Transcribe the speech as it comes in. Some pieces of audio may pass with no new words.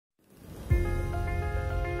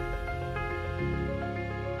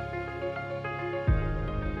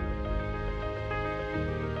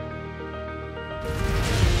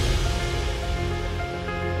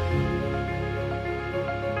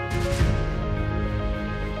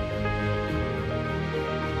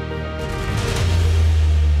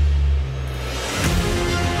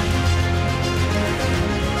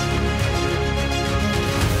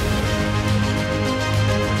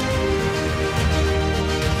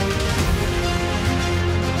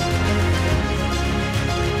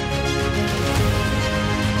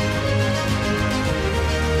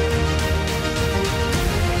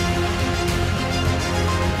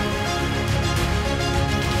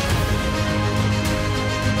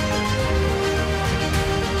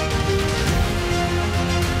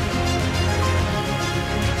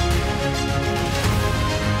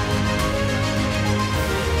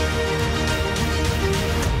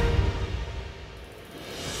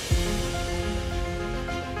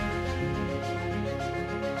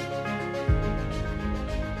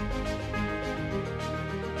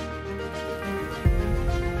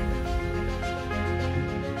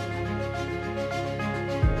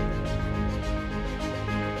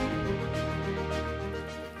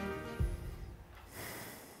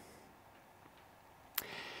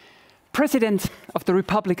President of the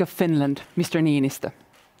Republic of Finland, Mr. Niinistö,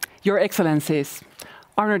 Your Excellencies,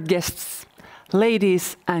 honored guests,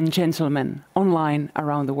 ladies and gentlemen online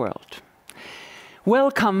around the world.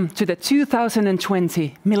 Welcome to the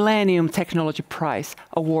 2020 Millennium Technology Prize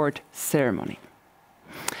award ceremony.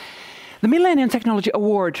 The Millennium Technology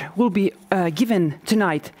Award will be given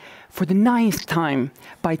tonight for the 9th time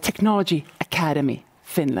by Technology Academy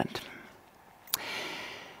Finland.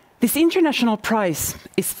 This international prize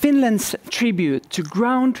is Finland's tribute to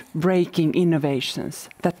groundbreaking innovations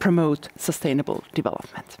that promote sustainable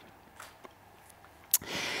development.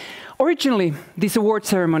 Originally, this award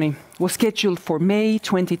ceremony was scheduled for May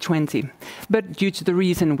 2020, but due to the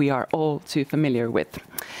reason we are all too familiar with,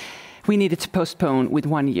 we needed to postpone with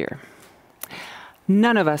 1 year.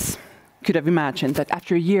 None of us could have imagined that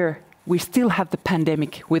after a year, we still have the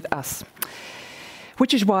pandemic with us,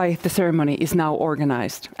 which is why the ceremony is now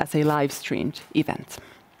organized as a live-streamed event.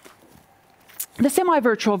 The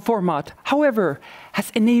semi-virtual format, however, has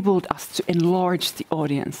enabled us to enlarge the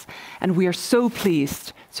audience, and we are so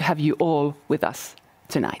pleased to have you all with us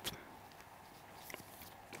tonight.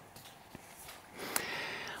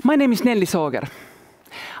 My name is Nelli Soger.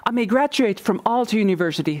 I'm a graduate from Aalto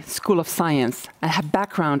University School of Science and have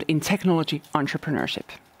background in technology entrepreneurship.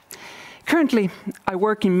 Currently, I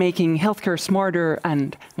work in making healthcare smarter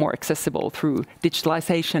and more accessible through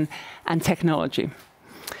digitalization and technology.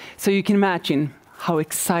 So you can imagine how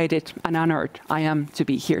excited and honored I am to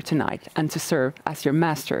be here tonight and to serve as your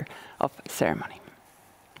master of ceremony.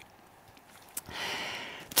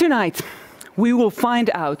 Tonight, we will find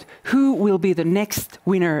out who will be the next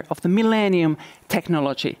winner of the Millennium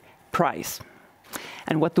Technology Prize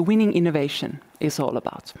and what the winning innovation is all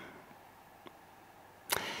about.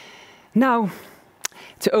 Now,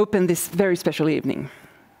 to open this very special evening,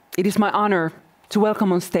 it is my honor to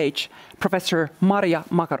welcome on stage Professor Marja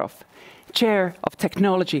Makarov, Chair of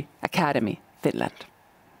Technology Academy, Finland.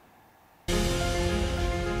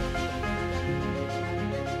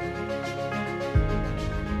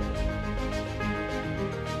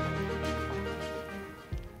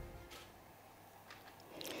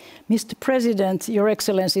 Mr. President, Your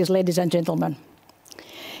Excellencies, ladies and gentlemen.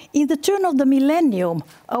 In the turn of the millennium,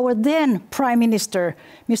 our then Prime Minister,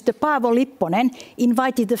 Mr. Paavo Lipponen,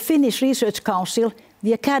 invited the Finnish Research Council,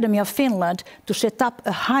 the Academy of Finland, to set up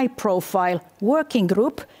a high-profile working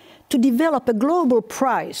group to develop a global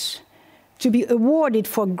prize to be awarded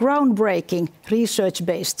for groundbreaking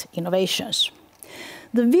research-based innovations.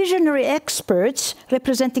 The visionary experts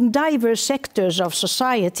representing diverse sectors of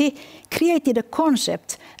society created a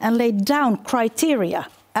concept and laid down criteria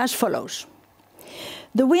as follows.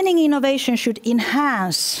 The winning innovation should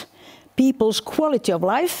enhance people's quality of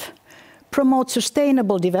life, promote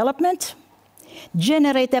sustainable development,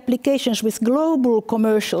 generate applications with global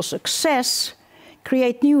commercial success,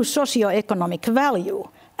 create new socio-economic value,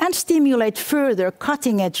 and stimulate further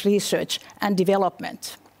cutting-edge research and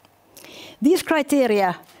development. These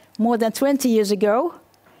criteria, more than 20 years ago,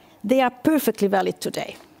 they are perfectly valid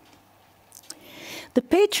today. The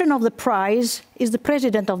patron of the prize is the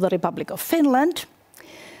President of the Republic of Finland.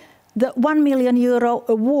 The €1 million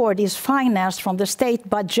award is financed from the state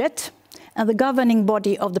budget, and the governing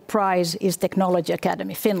body of the prize is Technology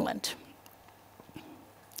Academy Finland.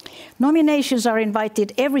 Nominations are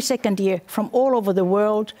invited every second year from all over the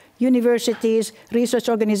world: universities, research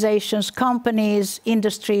organizations, companies,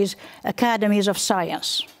 industries, academies of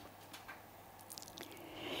science.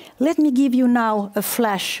 Let me give you now a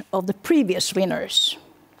flash of the previous winners.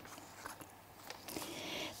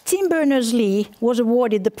 Tim Berners-Lee was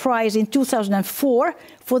awarded the prize in 2004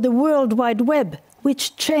 for the World Wide Web,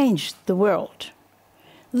 which changed the world.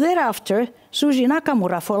 Thereafter, Suji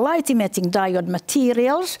Nakamura for light-emitting diode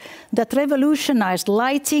materials that revolutionized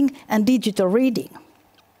lighting and digital reading.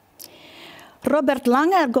 Robert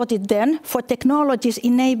Langer got it then for technologies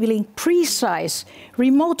enabling precise,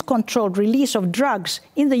 remote-controlled release of drugs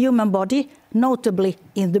in the human body, notably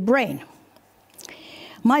in the brain.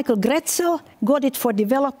 Michael Grätzel got it for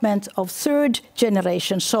development of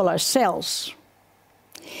third-generation solar cells.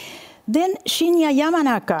 Then Shinya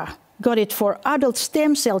Yamanaka got it for adult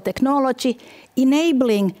stem cell technology,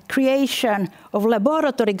 enabling creation of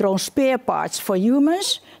laboratory-grown spare parts for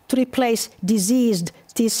humans to replace diseased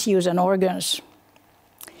tissues and organs.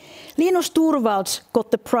 Linus Torvalds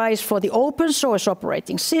got the prize for the open source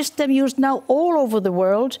operating system used now all over the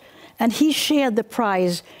world, and he shared the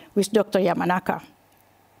prize with Dr. Yamanaka.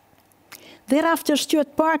 Thereafter,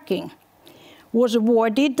 Stuart Parking was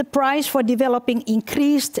awarded the prize for developing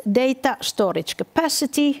increased data storage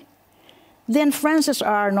capacity. Then Frances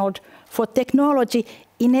Arnold for technology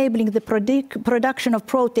enabling the production of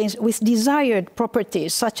proteins with desired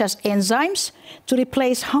properties, such as enzymes, to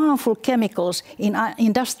replace harmful chemicals in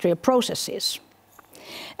industrial processes.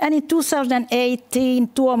 And in 2018,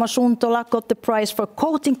 Tuomo Suntola got the prize for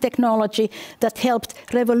coating technology that helped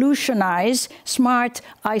revolutionize smart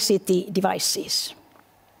ICT devices.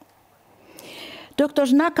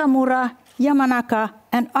 Doctors Nakamura, Yamanaka,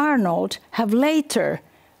 and Arnold have later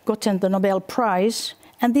gotten the Nobel Prize,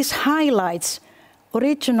 and this highlights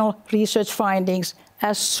original research findings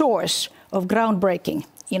as source of groundbreaking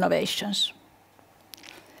innovations.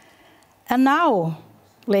 And now,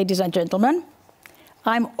 ladies and gentlemen,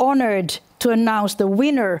 I'm honored to announce the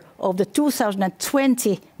winner of the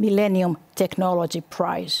 2020 Millennium Technology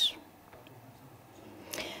Prize.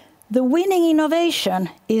 The winning innovation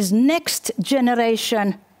is next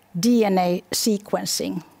generation DNA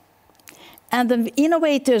sequencing. And the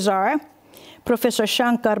innovators are Professor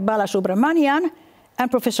Shankar Balasubramanian and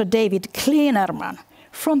Professor David Klenerman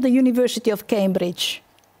from the University of Cambridge,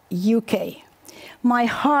 UK. My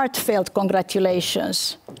heartfelt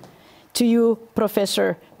congratulations to you,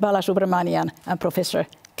 Professor Balasubramanian and Professor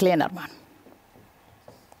Klenerman.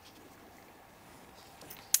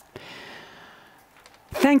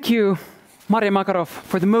 Thank you, Marja Makarov,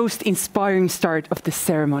 for the most inspiring start of this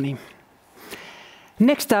ceremony.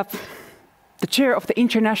 Next up, the chair of the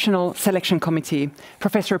International Selection Committee,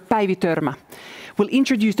 Professor Päivi Törmä, will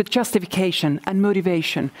introduce the justification and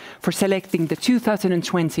motivation for selecting the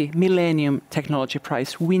 2020 Millennium Technology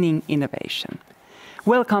Prize winning innovation.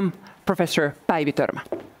 Welcome, Professor Päivi Törmä.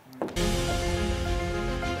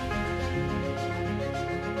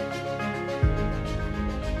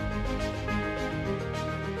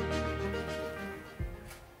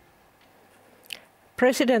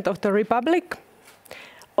 President of the Republic,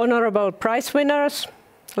 honorable prize winners,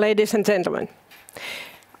 ladies and gentlemen.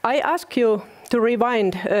 I ask you to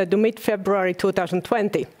rewind to mid-February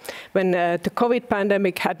 2020, when the COVID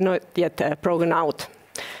pandemic had not yet broken out.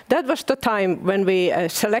 That was the time when we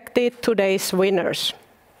selected today's winners.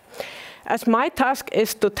 As my task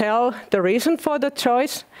is to tell the reason for the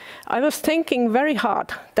choice, I was thinking very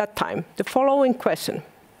hard that time the following question.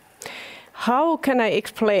 How can I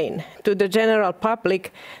explain to the general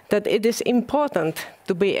public that it is important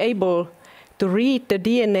to be able to read the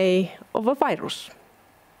DNA of a virus?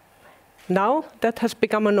 Now that has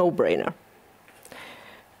become a no-brainer.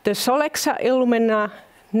 The Solexa Illumina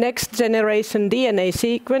Next Generation DNA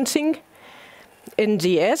Sequencing,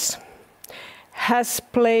 NGS, has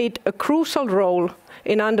played a crucial role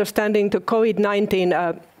in understanding the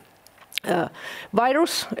COVID-19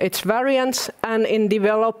 virus, its variants, and in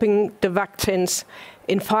developing the vaccines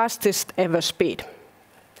in fastest ever speed.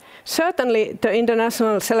 Certainly, the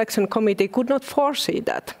International Selection Committee could not foresee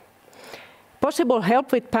that. Possible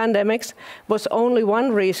help with pandemics was only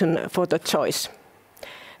one reason for the choice.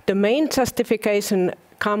 The main justification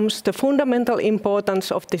comes the fundamental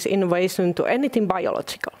importance of this innovation to anything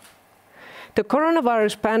biological. The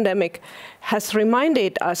coronavirus pandemic has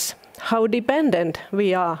reminded us how dependent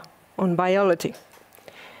we are on biology.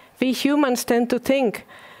 We humans tend to think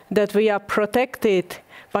that we are protected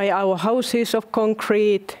by our houses of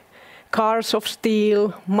concrete, cars of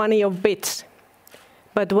steel, money of bits.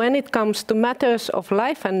 But when it comes to matters of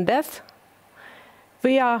life and death,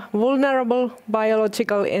 we are vulnerable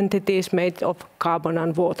biological entities made of carbon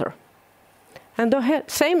and water. And the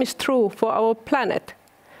same is true for our planet.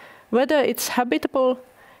 Whether it's habitable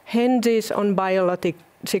hinges on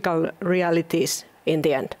biological realities in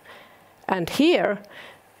the end. And here,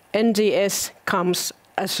 NGS comes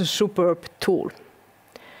as a superb tool.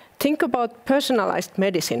 Think about personalized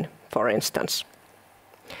medicine, for instance.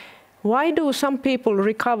 Why do some people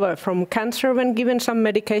recover from cancer when given some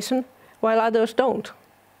medication, while others don't?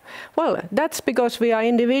 Well, that's because we are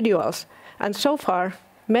individuals, and so far,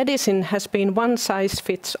 medicine has been one size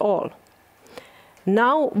fits all.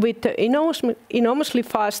 Now, with the enormously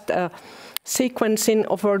fast sequencing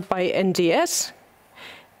offered by NGS,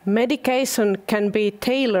 medication can be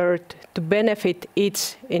tailored to benefit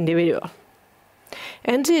each individual.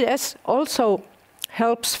 NGS also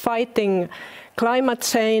helps fighting climate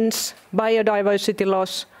change, biodiversity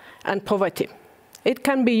loss, and poverty. It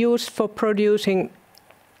can be used for producing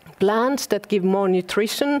plants that give more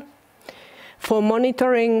nutrition, for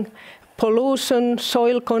monitoring pollution,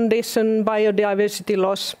 soil condition, biodiversity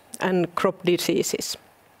loss, and crop diseases.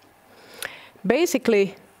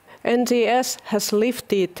 Basically, NGS has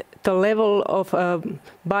lifted the level of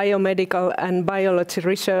biomedical and biology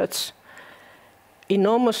research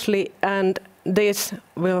enormously, and this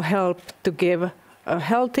will help to give a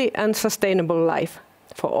healthy and sustainable life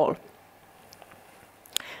for all.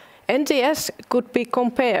 NGS could be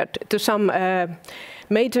compared to some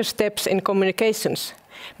major steps in communications,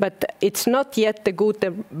 but it's not yet the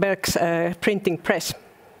Gutenberg's printing press.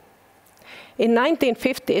 In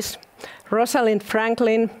 1950s, Rosalind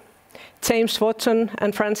Franklin, James Watson,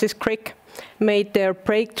 and Francis Crick made their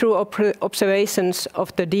breakthrough observations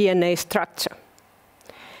of the DNA structure.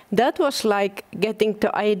 That was like getting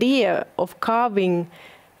the idea of carving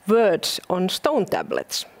words on stone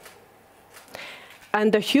tablets.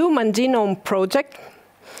 And the Human Genome Project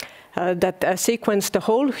that sequenced the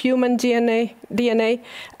whole human DNA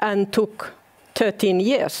and took 13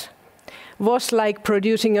 years was like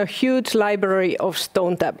producing a huge library of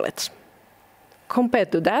stone tablets.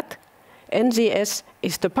 Compared to that, NGS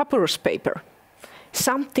is the papyrus paper,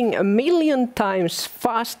 something 1,000,000 times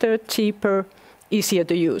faster, cheaper, easier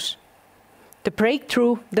to use. The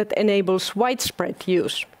breakthrough that enables widespread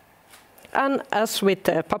use. And as with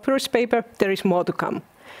papyrus paper, there is more to come.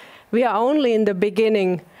 We are only in the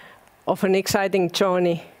beginning of an exciting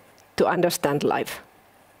journey to understand life.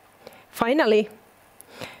 Finally,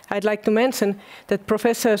 I'd like to mention that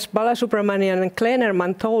Professors Balasubramanian and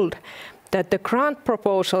Klenerman told that the grant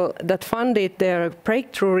proposal that funded their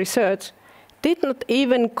breakthrough research did not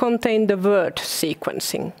even contain the word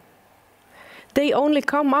sequencing. They only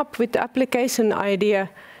come up with the application idea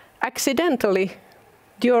accidentally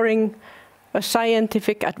during a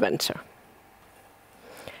scientific adventure.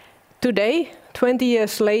 Today, 20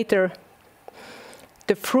 years later,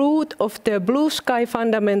 the fruit of their blue sky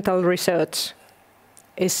fundamental research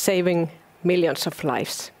is saving millions of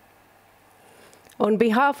lives. On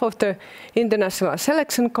behalf of the International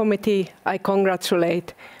Selection Committee, I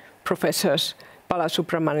congratulate Professors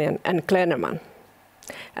Balasubramanian and Klenerman.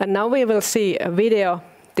 And now we will see a video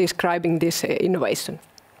describing this innovation.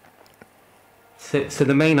 So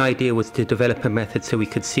the main idea was to develop a method so we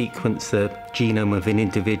could sequence the genome of an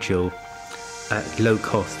individual at low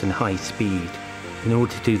cost and high speed. In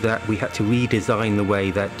order to do that, we had to redesign the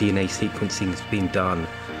way that DNA sequencing has been done.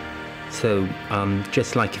 So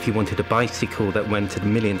just like if you wanted a bicycle that went at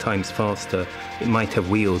 1,000,000 times faster, it might have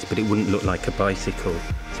wheels, but it wouldn't look like a bicycle.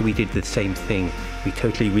 So we did the same thing. We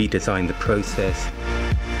totally redesigned the process.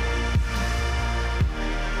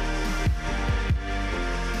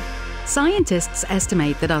 Scientists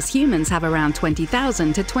estimate that us humans have around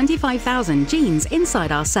 20,000 to 25,000 genes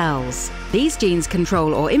inside our cells. These genes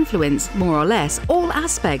control or influence, more or less, all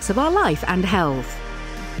aspects of our life and health.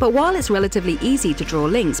 But while it's relatively easy to draw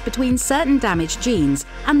links between certain damaged genes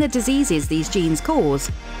and the diseases these genes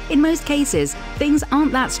cause, in most cases, things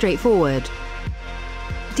aren't that straightforward.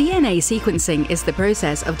 DNA sequencing is the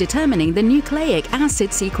process of determining the nucleic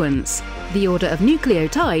acid sequence, the order of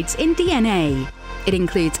nucleotides in DNA. It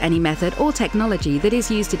includes any method or technology that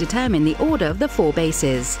is used to determine the order of the 4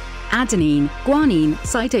 bases: adenine, guanine,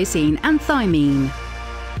 cytosine, and thymine.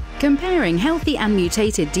 Comparing healthy and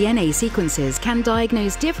mutated DNA sequences can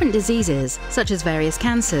diagnose different diseases, such as various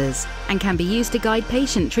cancers, and can be used to guide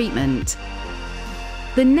patient treatment.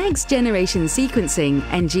 The next generation sequencing,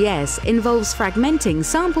 NGS, involves fragmenting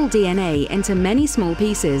sample DNA into many small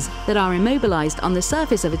pieces that are immobilized on the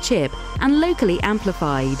surface of a chip and locally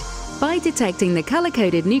amplified. By detecting the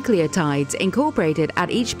color-coded nucleotides incorporated at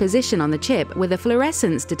each position on the chip with a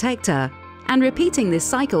fluorescence detector, and repeating this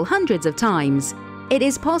cycle hundreds of times, it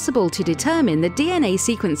is possible to determine the DNA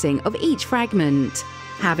sequencing of each fragment.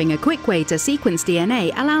 Having a quick way to sequence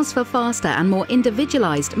DNA allows for faster and more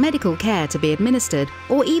individualized medical care to be administered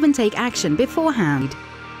or even take action beforehand.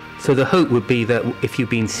 So the hope would be that if you've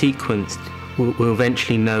been sequenced, we'll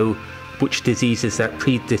eventually know which diseases that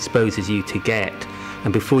predisposes you to get.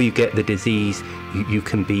 And before you get the disease, you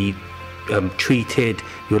can be treated,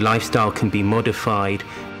 your lifestyle can be modified.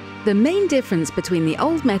 The main difference between the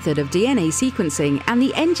old method of DNA sequencing and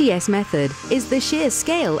the NGS method is the sheer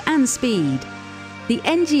scale and speed. The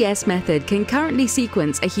NGS method can currently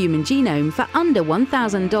sequence a human genome for under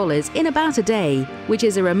 $1,000 in about a day, which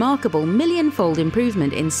is a remarkable million-fold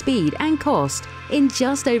improvement in speed and cost in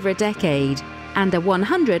just over a decade, and a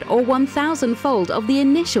 100 or 1,000-fold of the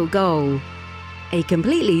initial goal. A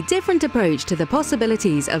completely different approach to the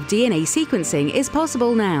possibilities of DNA sequencing is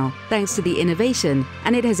possible now, thanks to the innovation,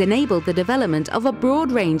 and it has enabled the development of a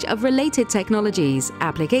broad range of related technologies,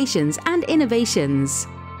 applications, and innovations.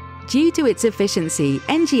 Due to its efficiency,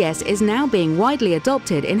 NGS is now being widely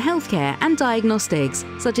adopted in healthcare and diagnostics,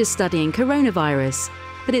 such as studying coronavirus.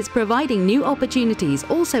 But it's providing new opportunities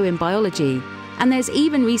also in biology, and there's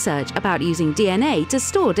even research about using DNA to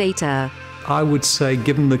store data. I would say,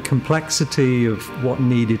 given the complexity of what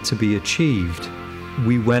needed to be achieved,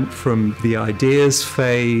 we went from the ideas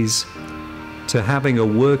phase to having a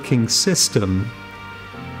working system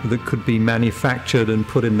that could be manufactured and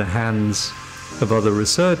put in the hands of other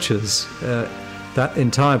researchers, that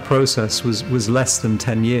entire process was less than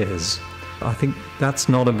 10 years. I think that's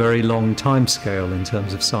not a very long timescale in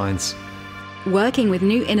terms of science. Working with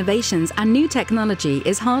new innovations and new technology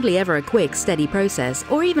is hardly ever a quick, steady process,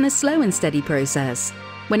 or even a slow and steady process.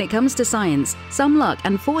 When it comes to science, some luck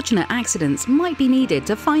and fortunate accidents might be needed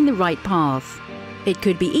to find the right path. It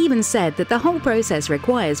could be even said that the whole process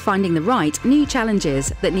requires finding the right new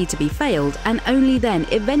challenges that need to be failed and only then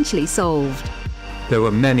eventually solved. There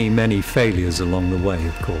were many, many failures along the way,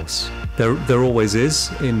 of course. There always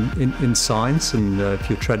is in science, and if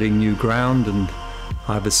you're treading new ground. And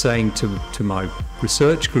I have a saying to my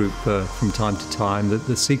research group from time to time that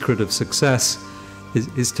the secret of success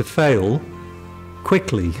is to fail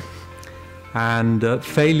quickly. And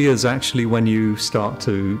failures actually, when you start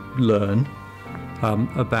to learn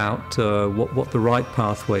about what the right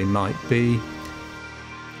pathway might be.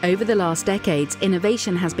 Over the last decades,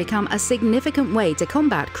 innovation has become a significant way to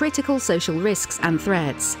combat critical social risks and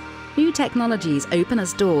threats. New technologies open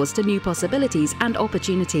us doors to new possibilities and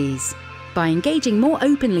opportunities. By engaging more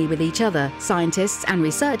openly with each other, scientists and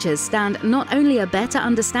researchers stand not only a better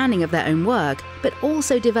understanding of their own work, but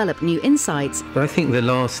also develop new insights. But I think the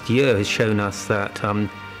last year has shown us that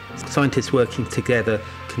scientists working together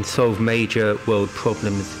can solve major world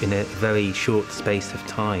problems in a very short space of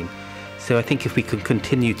time. So I think if we can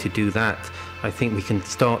continue to do that, I think we can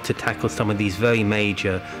start to tackle some of these very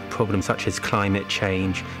major problems such as climate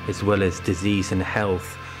change, as well as disease and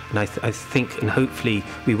health. And I think, and hopefully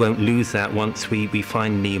we won't lose that once we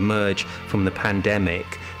finally emerge from the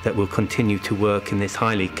pandemic, that we'll continue to work in this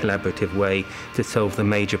highly collaborative way to solve the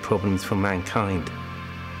major problems for mankind.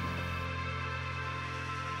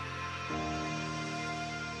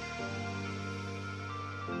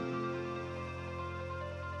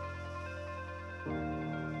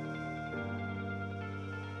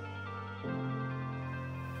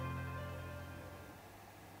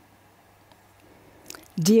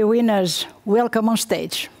 Dear winners, welcome on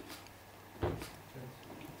stage.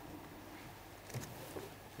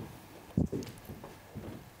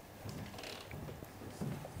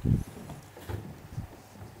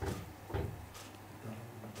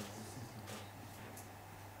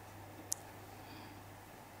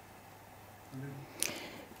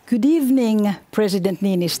 Good evening, President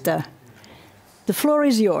Niinistö. The floor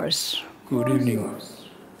is yours. Good evening.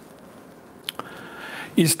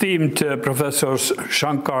 Esteemed Professors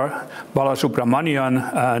Shankar,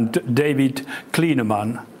 Balasubramanian and David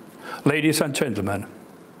Klenerman, ladies and gentlemen.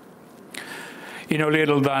 In a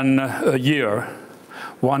little than a year,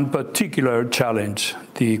 one particular challenge,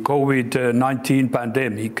 the COVID-19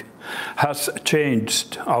 pandemic, has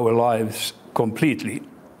changed our lives completely.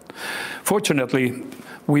 Fortunately,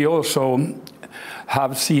 we also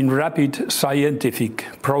have seen rapid scientific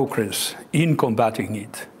progress in combating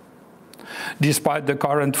it. Despite the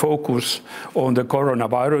current focus on the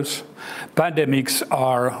coronavirus, pandemics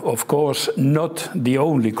are, of course, not the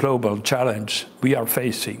only global challenge we are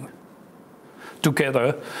facing.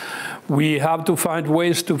 Together, we have to find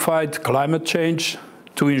ways to fight climate change,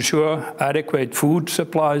 to ensure adequate food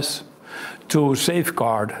supplies, to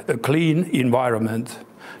safeguard a clean environment,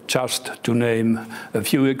 just to name a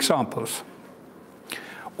few examples.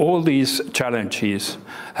 All these challenges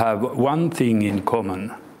have one thing in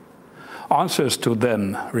common. Answers to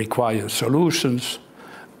them require solutions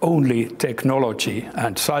only technology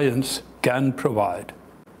and science can provide.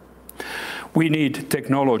 We need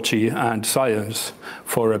technology and science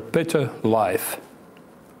for a better life.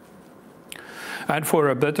 And for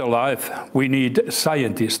a better life, we need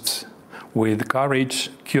scientists with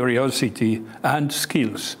courage, curiosity, and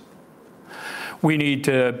skills. We need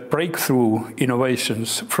breakthrough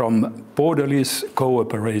innovations from borderless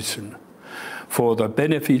cooperation for the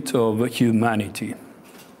benefit of humanity.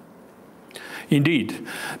 Indeed,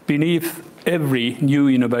 beneath every new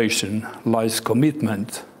innovation lies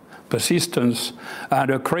commitment, persistence, and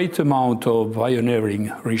a great amount of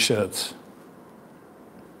pioneering research.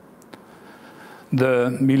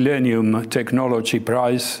 The Millennium Technology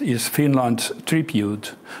Prize is Finland's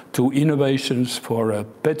tribute to innovations for a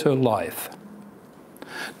better life.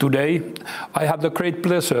 Today, I have the great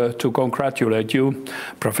pleasure to congratulate you,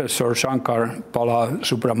 Professor Shankar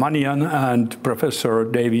Balasubramanian and Professor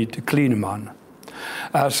David Klenerman,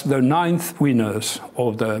 as the 9th winners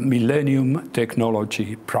of the Millennium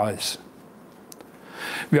Technology Prize.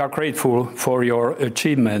 We are grateful for your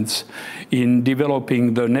achievements in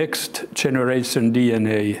developing the next generation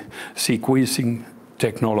DNA sequencing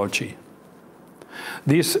technology.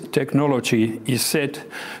 This technology is said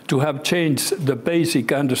to have changed the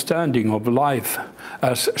basic understanding of life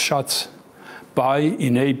as such by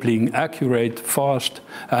enabling accurate, fast,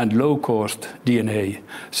 and low-cost DNA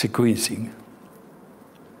sequencing.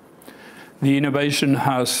 The innovation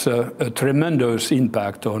has a tremendous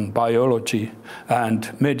impact on biology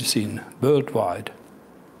and medicine worldwide.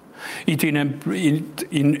 It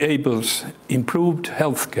enables improved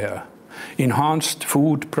healthcare, enhanced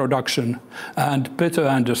food production, and better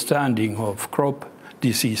understanding of crop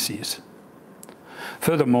diseases.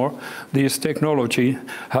 Furthermore, this technology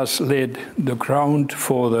has laid the ground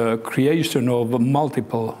for the creation of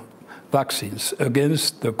multiple vaccines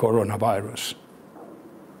against the coronavirus.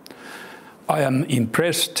 I am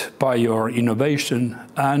impressed by your innovation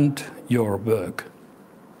and your work.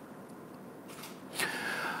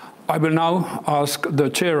 I will now ask the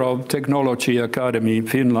Chair of Technology Academy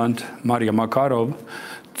Finland, Maria Makarov,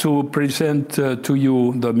 to present to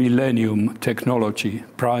you the Millennium Technology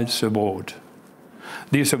Prize Award.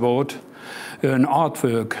 This award, an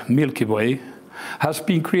artwork Milky Way, has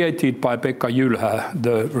been created by Pekka Jylhä,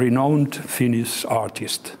 the renowned Finnish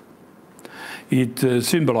artist. It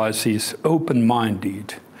symbolizes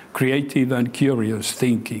open-minded, creative and curious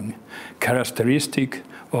thinking, characteristic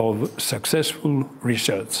of successful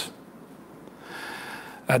research.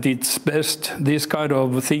 At its best, this kind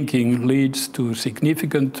of thinking leads to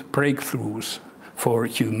significant breakthroughs for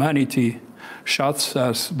humanity, such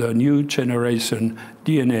as the new generation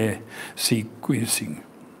DNA sequencing.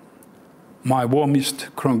 My warmest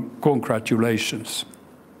congratulations.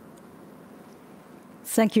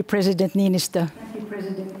 Thank you, President Niinistö.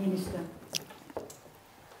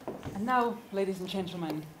 And now, ladies and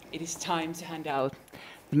gentlemen, it is time to hand out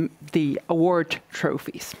the award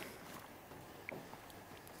trophies.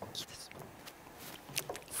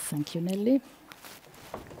 Thank you, Nelly.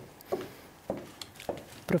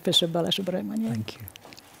 Professor Balasubramanian. Thank you.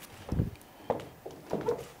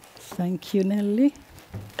 Thank you, Nelly.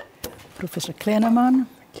 Professor Klenerman.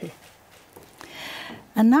 Thank you.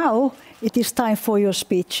 And now it is time for your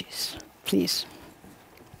speeches, please.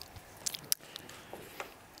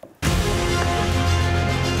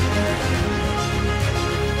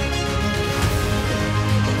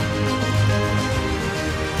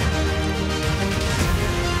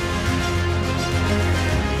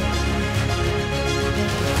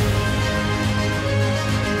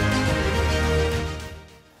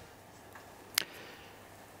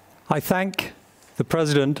 I thank the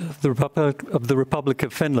President of the Republic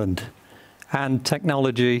of Finland and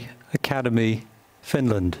Technology Academy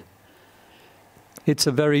Finland. It's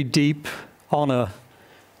a very deep honor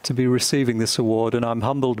to be receiving this award, and I'm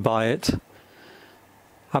humbled by it.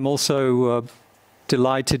 I'm also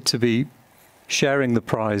delighted to be sharing the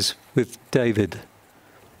prize with David.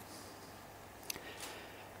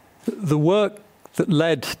 The work that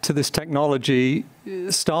led to this technology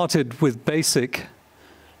started with basic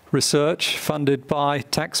research funded by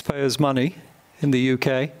taxpayers' money in the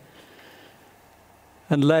UK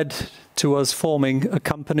and led to us forming a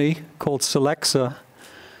company called Solexa,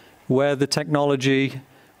 where the technology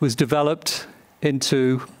was developed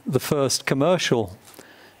into the first commercial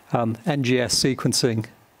NGS sequencing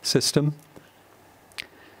system,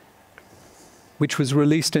 which was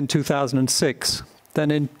released in 2006.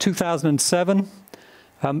 Then in 2007,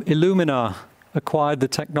 Illumina acquired the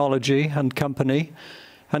technology and company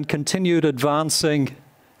and continued advancing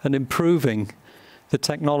and improving the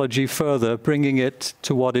technology further, bringing it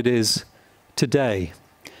to what it is today.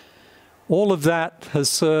 All of that has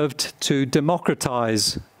served to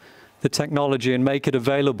democratize the technology and make it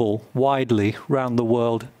available widely around the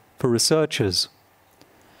world for researchers.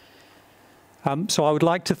 So I would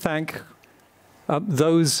like to thank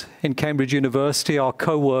those in Cambridge University, our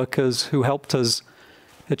co-workers who helped us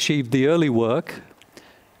achieve the early work,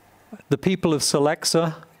 the people of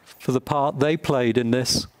Solexa for the part they played in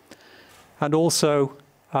this, and also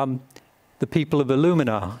the people of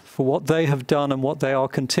Illumina for what they have done and what they are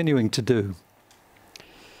continuing to do.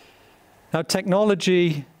 Now,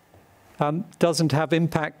 technology doesn't have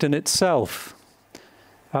impact in itself.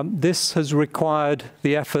 This has required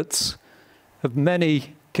the efforts of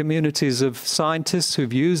many communities of scientists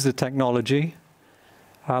who've used the technology,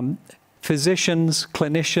 physicians,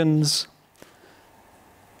 clinicians,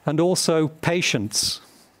 and also patients,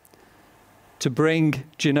 to bring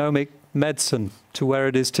genomic medicine to where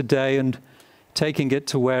it is today and taking it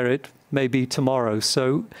to where it may be tomorrow.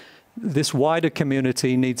 So this wider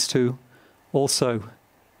community needs to also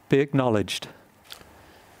be acknowledged.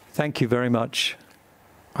 Thank you very much.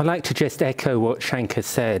 I'd like to just echo what Shankar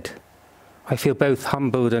said. I feel both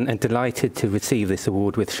humbled and delighted to receive this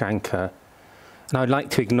award with Shankar. And I'd like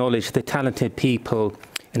to acknowledge the talented people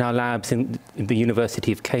in our labs in the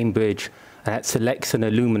University of Cambridge and at Selex and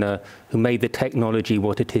Illumina who made the technology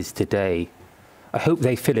what it is today. I hope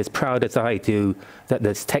they feel as proud as I do that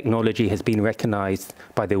this technology has been recognized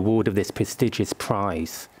by the award of this prestigious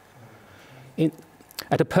prize.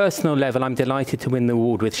 At a personal level, I'm delighted to win the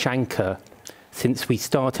award with Shankar. Since we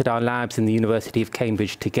started our labs in the University of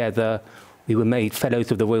Cambridge together, we were made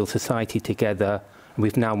Fellows of the Royal Society together, and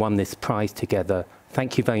we've now won this prize together.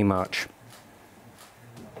 Thank you very much.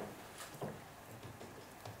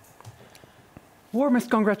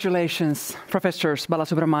 Warmest congratulations, Professors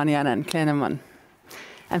Balasubramanian and Klenerman.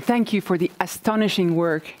 And thank you for the astonishing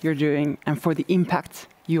work you're doing and for the impact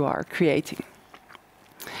you are creating.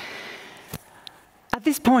 At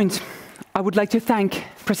this point, I would like to thank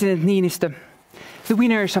President Niinistö, the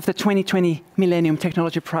winners of the 2020 Millennium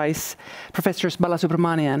Technology Prize, Professors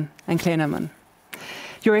Balasubramanian and Klenerman.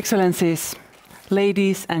 Your Excellencies,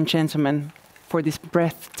 ladies and gentlemen, for this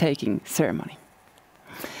breathtaking ceremony.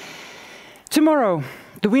 Tomorrow,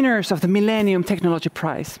 the winners of the Millennium Technology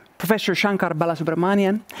Prize, Professor Shankar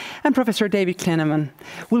Balasubramanian and Professor David Klenerman,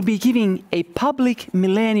 will be giving a public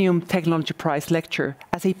Millennium Technology Prize lecture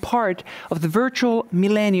as a part of the virtual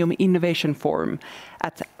Millennium Innovation Forum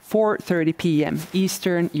at 4:30 p.m.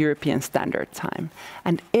 Eastern European Standard Time,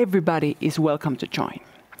 and everybody is welcome to join.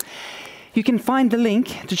 You can find the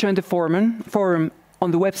link to join the forum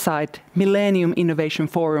on the website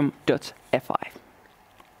millenniuminnovationforum.fi.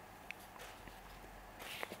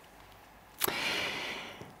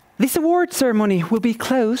 This award ceremony will be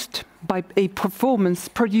closed by a performance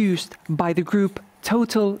produced by the group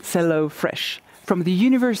Total Cello Fresh from the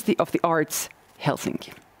University of the Arts,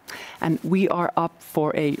 Helsinki. And we are up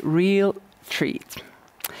for a real treat.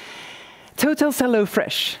 Total Cello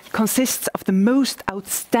Fresh consists of the most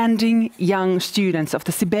outstanding young students of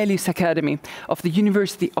the Sibelius Academy of the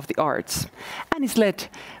University of the Arts and is led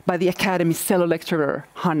by the Academy's cello lecturer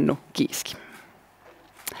Hannu Kiiski.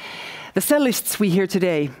 The cellists we hear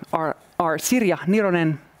today are Sirja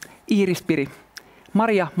Nironen, Iiris Piri,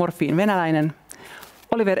 Maria Morfiin-Venäläinen,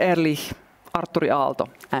 Oliver Erlich, Arturi Aalto,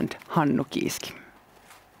 and Hannu Kiiski.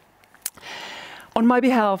 On my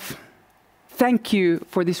behalf, thank you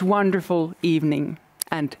for this wonderful evening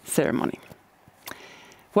and ceremony.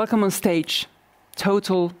 Welcome on stage,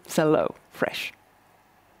 Total Cello Fresh.